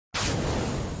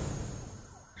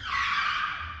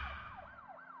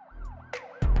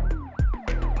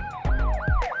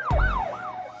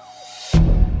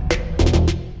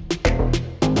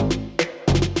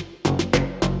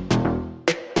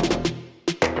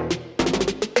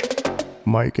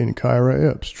Mike and Kyra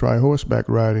Epps try horseback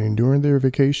riding during their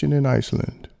vacation in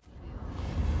Iceland.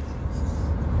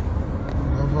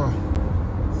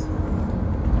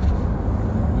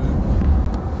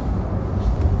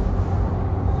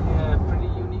 Yeah, pretty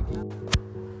unique.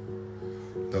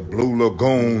 The Blue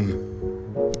Lagoon.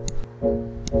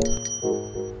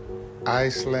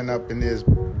 Iceland up in this.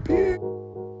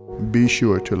 Be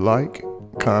sure to like,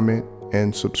 comment,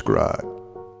 and subscribe.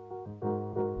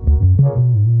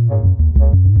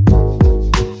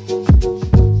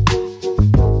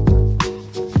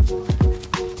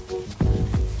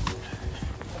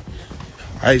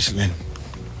 Iceland.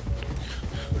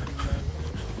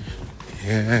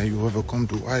 Yeah, you ever come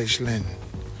to Iceland?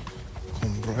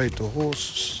 Come ride the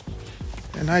horse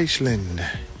in Iceland.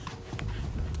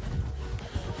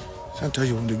 Sometimes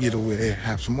you want to get over there,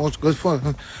 have some more good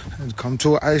fun, and come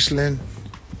to Iceland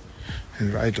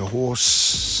and ride the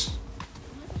horse.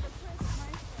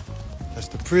 That's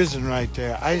the prison right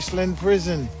there, Iceland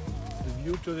prison. The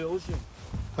view to the ocean.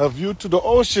 A view to the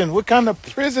ocean. What kind of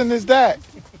prison is that?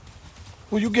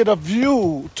 Well, you get a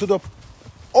view to the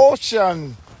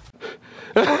ocean.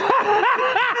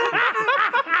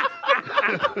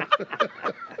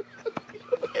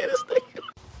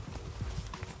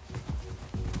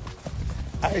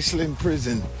 Iceland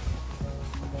prison.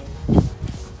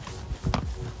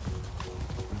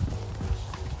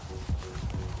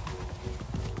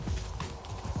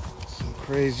 Some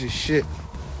crazy shit.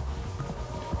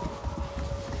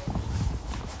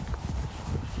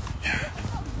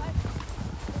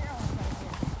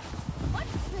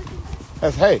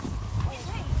 That's hay.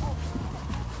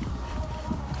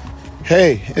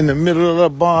 Hay in the middle of the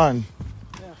barn.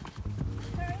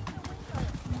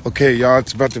 Okay, y'all,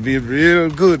 it's about to be real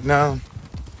good now.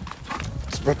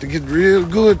 It's about to get real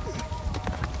good.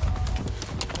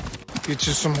 Get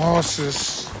you some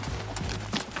horses.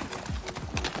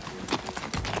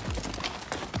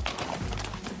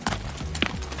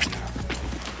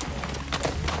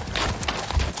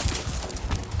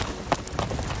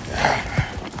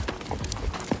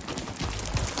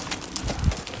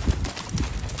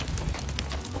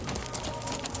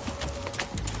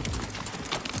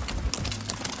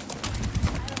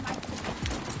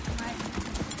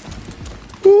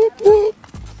 Whoop, whoop.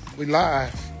 We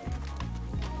live.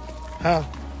 Huh?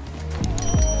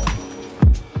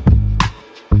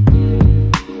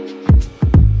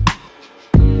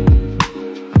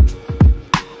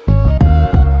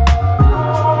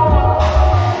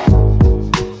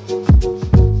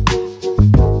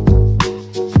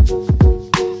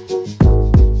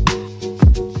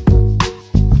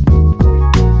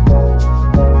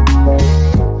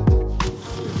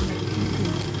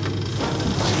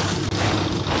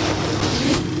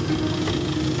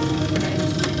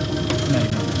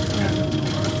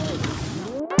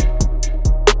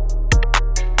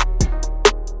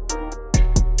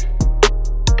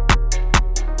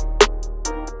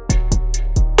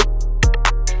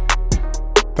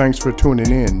 Thanks for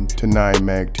tuning in to 9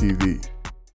 Mag TV.